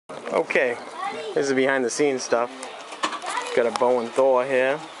Okay, this is behind the scenes stuff. Got a Bow and Thor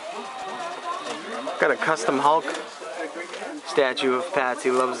here. Got a custom Hulk statue of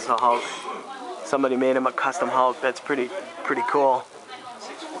Patsy. Loves the Hulk. Somebody made him a custom Hulk. That's pretty cool.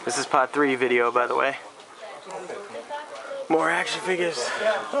 This is part 3 video, by the way. More action figures.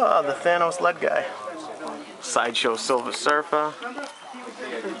 Oh, the Thanos lead guy. Sideshow Silver Surfer.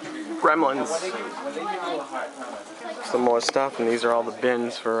 Gremlins. Some more stuff, and these are all the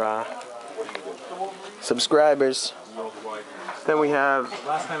bins for subscribers. Then we have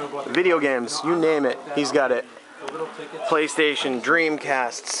video games, you name it, he's got it. PlayStation,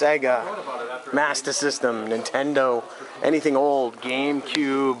 Dreamcast, Sega, Master System, Nintendo, anything old,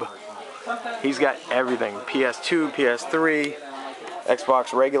 GameCube. He's got everything. PS2, PS3,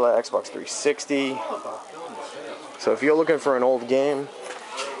 Xbox regular, Xbox 360. So if you're looking for an old game,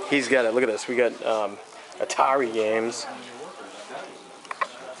 he's got it. Look at this. We got Atari games,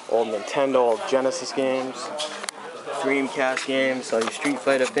 old Nintendo, old Genesis games, Dreamcast games, all you Street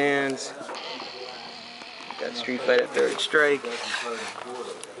Fighter fans. Got Street Fighter Third Strike,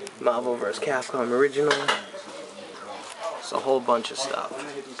 Marvel vs. Capcom Original. It's a whole bunch of stuff.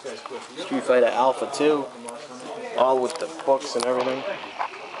 Street Fighter Alpha 2, all with the books and everything.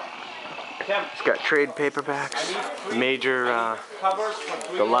 It's got trade paperbacks, major,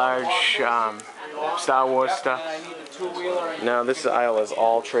 the large Star Wars stuff. Now this aisle is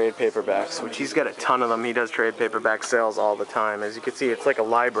all trade paperbacks, which he's got a ton of them. He does trade paperback sales all the time. As you can see, it's like a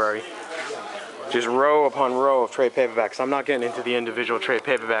library. Just row upon row of trade paperbacks. I'm not getting into the individual trade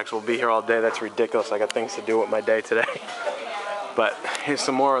paperbacks. We'll be here all day. That's ridiculous. I got things to do with my day today. But here's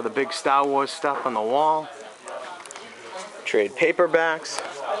some more of the big Star Wars stuff on the wall. Trade paperbacks.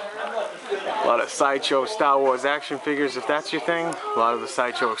 A lot of Sideshow Star Wars action figures, if that's your thing. A lot of the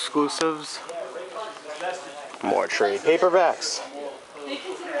Sideshow exclusives. More trade paperbacks.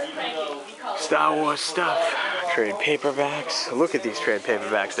 Star Wars stuff. Trade paperbacks. Look at these trade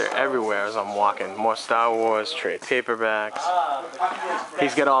paperbacks. They're everywhere as I'm walking. More Star Wars trade paperbacks.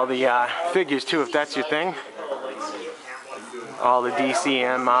 He's got all the figures too, if that's your thing. All the DC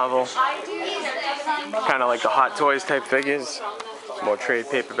and Marvel. Kind of like the Hot Toys type figures. More trade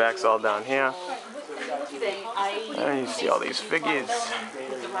paperbacks all down here. And you see all these figures.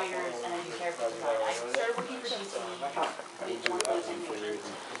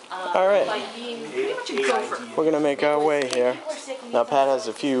 Alright, we're going to make our way here. Now Pat has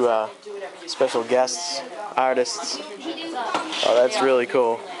a few special guests, artists. Oh, that's really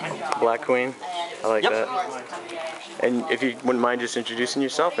cool. Black Queen. I like that. And if you wouldn't mind just introducing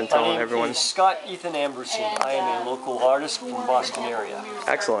yourself and telling everyone. My name is Scott Ethan Amberson. I am a local artist from the Boston area.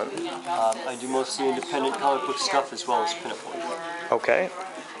 Excellent. I do mostly independent comic book stuff as well as pinup work. Okay.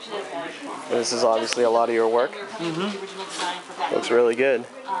 And this is obviously a lot of your work. Looks really good.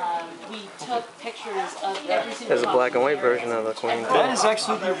 There's a black and white version of the Queen. That is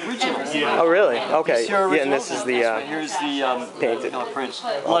actually the original. Oh, really? Okay. Yeah, and this is the here's the painted print.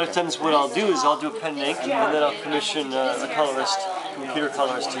 A lot of times what I'll do is I'll do a pen and ink, and then I'll commission a colorist, computer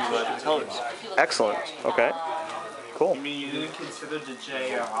colorist to do the colors. Excellent. Okay. Cool.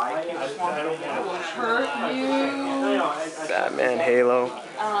 Batman, Halo.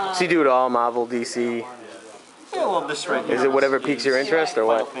 So you do it all, Marvel, DC? Yeah, well, this right here. Is it whatever piques your interest or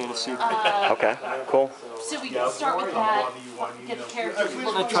what? Fantasy. Okay, cool. So we can start with that, get the characters.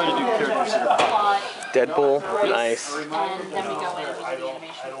 I try to do characters that are plot, Deadpool, nice. and then we go into the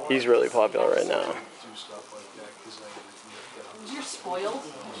animation. He's really popular right now. You're spoiled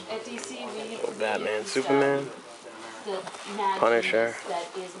at DC. Batman, Superman, the Mad Punisher. That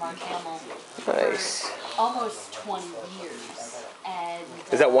is Mark Hamill. Nice. Almost 20 years. And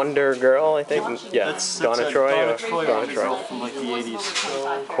is that Wonder Girl, I think? Yeah, That's Donna Troy Donna or Troy Donna Troy. from like the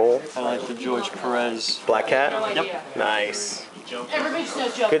 80s. Cool. I like the George Perez. Black Cat? Yep. Nice. everybody just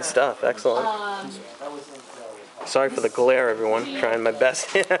knows Joker. Good stuff, excellent. Sorry for the glare, everyone. Trying my best.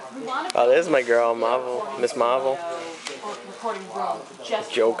 Oh, there's my girl, Marvel, Miss Marvel. Recording room,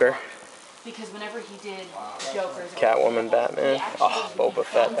 just Joker. because whenever he did Joker, Catwoman, Batman. Oh, Boba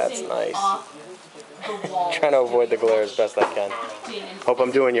Fett, that's nice. Trying to avoid the glare as best I can. Hope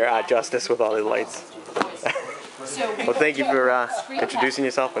I'm doing your art justice with all the lights. Well, thank you for introducing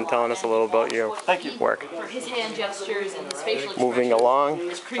yourself and telling us a little about your work. For his hand gestures and his facial Moving along.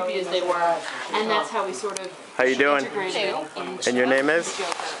 as creepy as they were, and that's how we sort of How you doing? And your name is?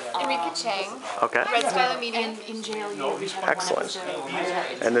 Enrique Chang. Okay. Red Skylar Media. In jail, Excellent.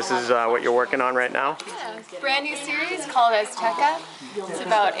 And this is what you're working on right now? Yeah. Brand new series called Azteca. It's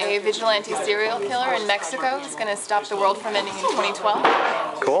about a vigilante serial killer in Mexico who's going to stop the world from ending in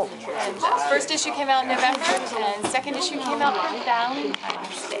 2012. Cool. And first issue came out in November, and second issue came out on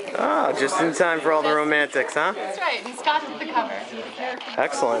Valentine's Day. Ah, just in time for all the romantics, huh? That's right, and Scott did the cover.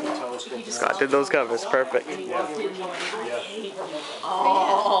 Excellent. Scott did those covers. Perfect.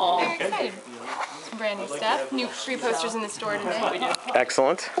 Oh. Very excited. Some brand new stuff. New free posters in the store today.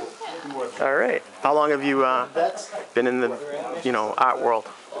 Excellent. All right. How long have you been in the, art world?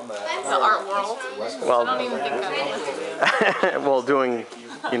 The art world. Well, I don't even think of it. well, doing,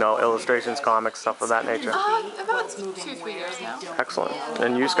 illustrations, comics, stuff of that nature. About 2-3 years now. Excellent.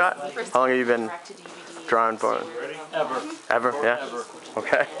 And you, Scott? How long have you been drawing for? Ever? Yeah. Ever.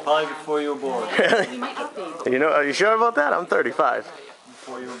 Okay. Probably before you were born. Are you sure about that? I'm 35.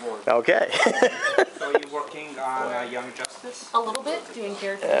 Before you were born. Okay. So are you working on Young Justice? A little bit, doing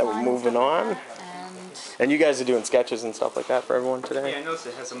character Yeah, we're design moving on. And you guys are doing sketches and stuff like that for everyone today? Yeah, I noticed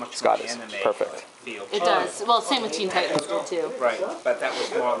it has a much Scott more is anime perfect. feel. It does. Well, same with Teen Titans did too. Right, but that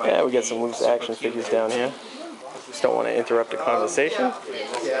was more like... Yeah, we got some loose action figures down here. Just don't want to interrupt the conversation.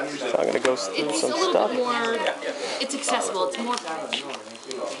 So I'm going to go through It's a some little stuff. bit more, it's accessible. It's more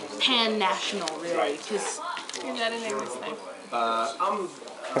pan-national, really, because You're not in English thing. I'm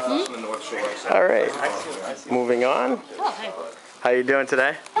from the North Shore. So. All right, moving on. oh, hey. How you doing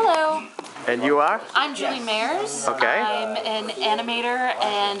today? Hello. And you are? I'm Julie Mayers. Okay. I'm an animator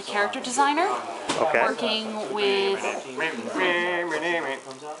and character designer. Okay. Working with.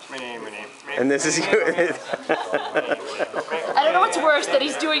 And this is you. I don't know what's worse, that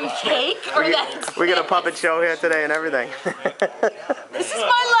he's doing cake or that. We got a puppet show here today and everything. This is my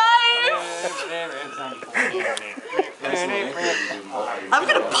life. I'm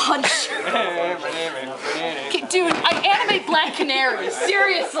gonna punch you. Okay, dude, I animate Black Canaries.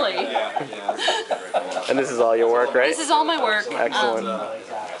 Seriously. And this is all your work, right? This is all my work. Excellent.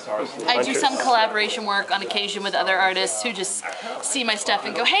 I do some collaboration work on occasion with other artists who just see my stuff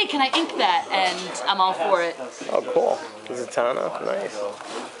and go, hey, can I ink that? And I'm all for it. Oh, cool. This is Tana. Nice.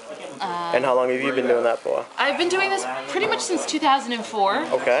 And how long have you been doing that for? I've been doing this pretty much since 2004.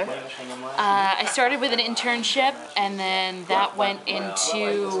 Okay. I started with an internship, and then that went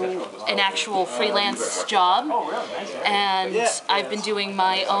into an actual freelance job. And I've been doing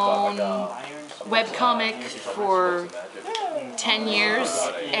my own webcomic for 10 years,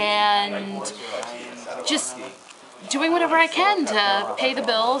 and just doing whatever I can to pay the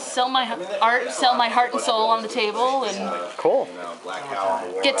bills, sell my art, sell my heart and soul on the table, and Cool.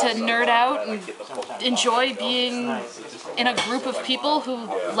 get to nerd out and enjoy being in a group of people who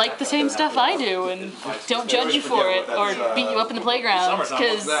like the same stuff I do and don't judge you for it or beat you up in the playground,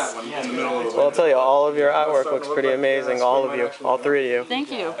 because Well, I'll tell you, all of your artwork looks pretty amazing. All of you. All three of you. thank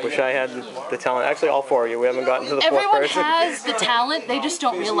you. Wish I had the talent. Actually, all four of you. We haven't gotten to the fourth Everyone person. has the talent, they just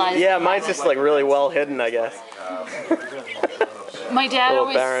don't realize Yeah, it. mine's just like really well hidden, I guess. My dad Little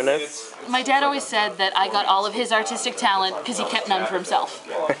always Baroness. My dad always said that I got all of his artistic talent because he kept none for himself.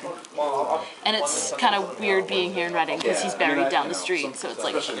 And it's kind of weird being here in Reading because he's buried down the street, so it's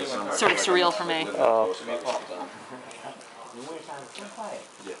like sort of surreal for me. Oh.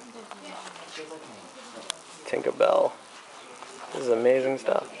 Tinkerbell. This is amazing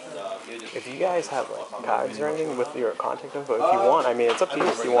stuff. If you guys have like cards or anything with your contact info, if you want, I mean, it's up to you.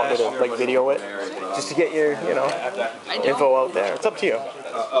 If you want me to like video it, just to get your, info out there, it's up to you.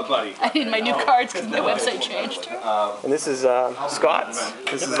 I need my new cards because my website changed. And this is Scott's.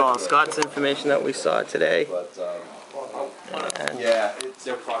 This is all Scott's information that we saw today. And Yeah, it's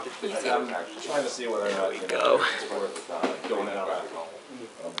their project. I'm trying to see whether or not go. it's worth going out.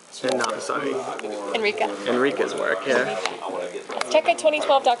 And no, sorry, Enrica. Enrica's work here. Check out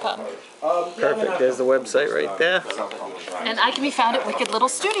 2012.com. Perfect. There's the website right there. And I can be found at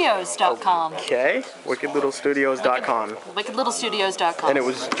wickedlittlestudios.com. Okay, wickedlittlestudios.com. Wickedlittlestudios.com. And it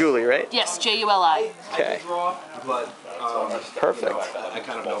was Julie, right? Yes, Juli. Okay, But perfect. I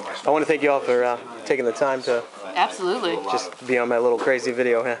kind of know my I want to thank you all for taking the time to Absolutely. just be on my little crazy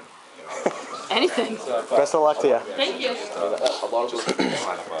video here. Anything. Best of luck to you. Thank you.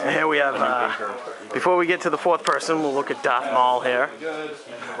 Here we have, before we get to the fourth person, we'll look at Darth Maul here.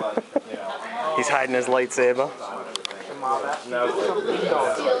 He's hiding his lightsaber.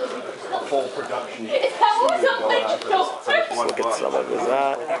 Let's look at some of his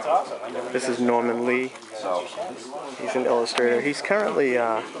art. This is Norman Lee. He's an illustrator. He's currently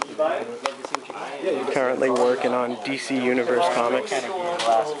working on DC Universe comics.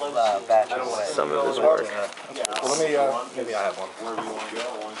 Some of his work. maybe I have one.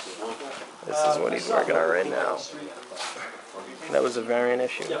 This is what he's working on right now. That was a variant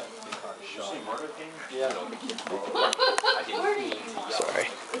issue. Sorry.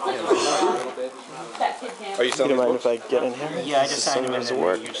 Are you You selling don't mind books? if I get in here? Yeah, I just Some signed of them in his and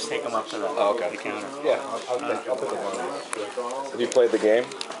work. you just take them up to the, okay. the counter. Yeah, I'll pick up one of these. Have you played the game?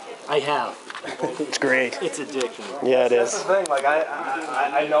 I have. It's great. It's addicting. Yeah, it is. That's the thing. Like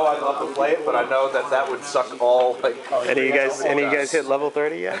I know I'd love to play it, but I know that would suck all like. Any of you guys hit level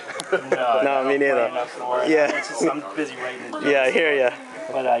 30 yet? No, me neither. Yeah. Yeah. It's just, I'm busy writing it. Yeah, I hear ya.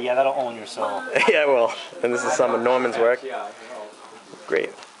 But yeah, that'll own your soul. Yeah, well, and this is some of Norman's work.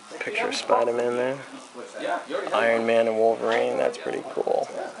 Great picture of Spider-Man there. Iron Man and Wolverine, that's pretty cool.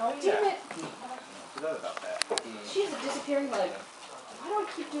 Damn it. She's a disappearing leg. Why do I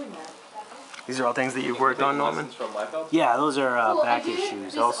keep doing that? These are all things that you've worked on, Norman? Yeah, those are back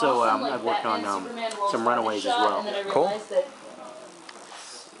issues. Also, I've worked on some Runaways as well. Cool.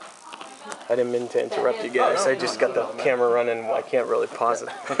 I didn't mean to interrupt you guys. I just got the camera running. I can't really pause it.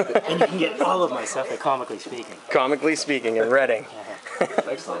 And you can get all of my stuff at Comically Speaking. Comically Speaking in Reading.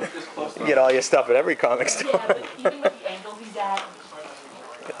 Excellent. You get all your stuff at every comic store. Yeah, but even with the angle he's at.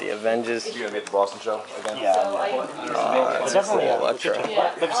 Got the Avengers. You gonna be at the Boston show again? Yeah. That's Definitely cool. Electra.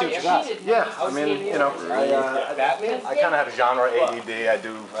 Yeah. Let's see what you got. Yeah, I mean, you know, I kind of have genre ADD. I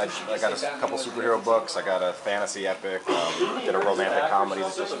got a couple superhero books. I got a fantasy epic. Did a romantic comedy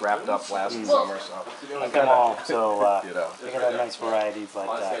that just wrapped up last summer. So I've got them all, so you know, I got a nice variety. But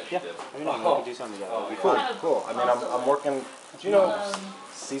yeah, maybe not. We can do something together. It'll be cool, fun. cool. I mean, I'm working. Do you know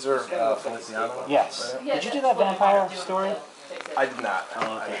Caesar Feliciano? Yes. Did you do that vampire story? I did not.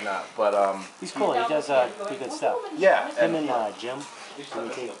 I did not. But He's cool. He does pretty good stuff. yeah, Him and and Jim.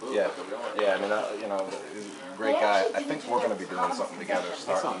 yeah. I mean, you know, he's a great guy. I think we're going to be doing something together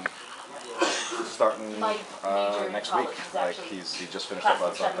starting next week. Like he just finished up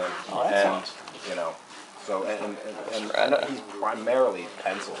on something, and you know, so and I know he's primarily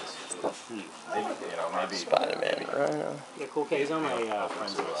pencils. You know, maybe Spider-Man. Right. Yeah, cool. Okay, he's on my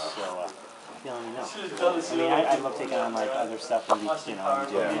friends list, so yeah, let me know. I mean, I love taking on like other stuff and you know,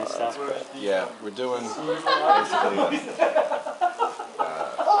 doing and stuff. yeah, we're doing basically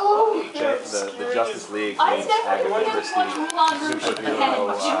the Justice League meets Agatha Christie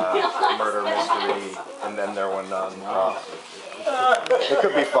superhero murder mystery, and then there were none. It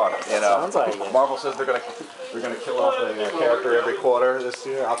could be fun, you know. Sounds like it. Marvel says they're gonna kill off a character every quarter this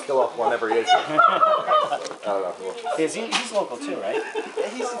year. I'll kill off one every issue. I don't know. He's local too, right?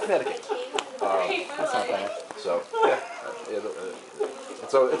 He's in Connecticut. That's not bad. So yeah,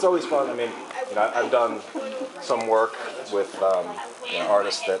 it's always fun. I mean, you know, I've done some work with you know,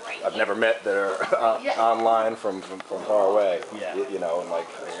 artists that I've never met that are online from far away. Yeah. You know, and like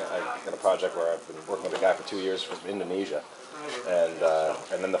I got a project where I've been working with a guy for 2 years from Indonesia, and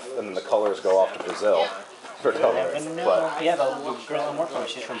then the colors go off to Brazil for coloring. And But yeah, the girl I'm working with,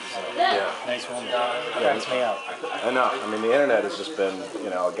 she's from Brazil. yeah. Nice woman. Cracks me up. I know. I mean, the internet has just been,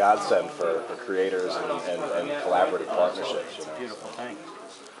 you know, a godsend for creators and collaborative partnerships. You know. Beautiful thing.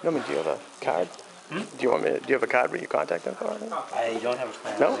 Norman, do you have a card? Do you have a card with your contact info on it? I don't have a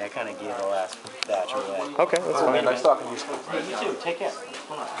plan. No? I kind of gave the last batch away. Okay, that's fine. Nice talking to you. You too. Take care.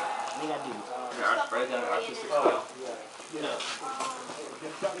 What do you gotta do?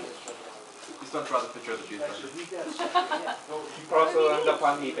 Please don't draw the picture of the cheeseburger. You also end up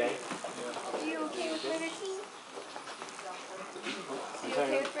on eBay. Are you okay with Burger King? Are you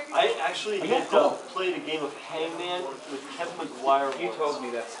okay with Burger King? I actually had played a game of Hangman with Kevin McGuire. You told me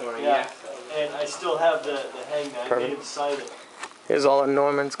that story, Yeah. And I still have the Hangman. I made him sign it. Here's all of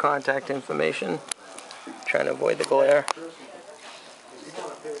Norman's contact information. Trying to avoid the glare.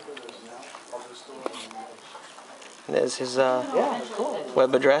 And there's his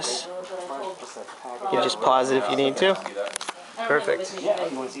web address. You can just pause it if you need to. Perfect. Yeah,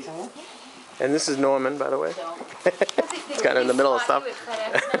 you want to see something? And this is Norman, by the way. It's kind of in the middle of stuff. Do they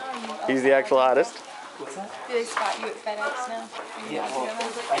spot you at FedEx now? He's the actual artist. Do they spot you at FedEx now? Yeah, well,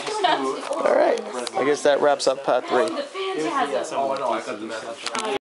 I just do. All right. I guess that wraps up part 3. The fans has it. Oh, no, I got the message.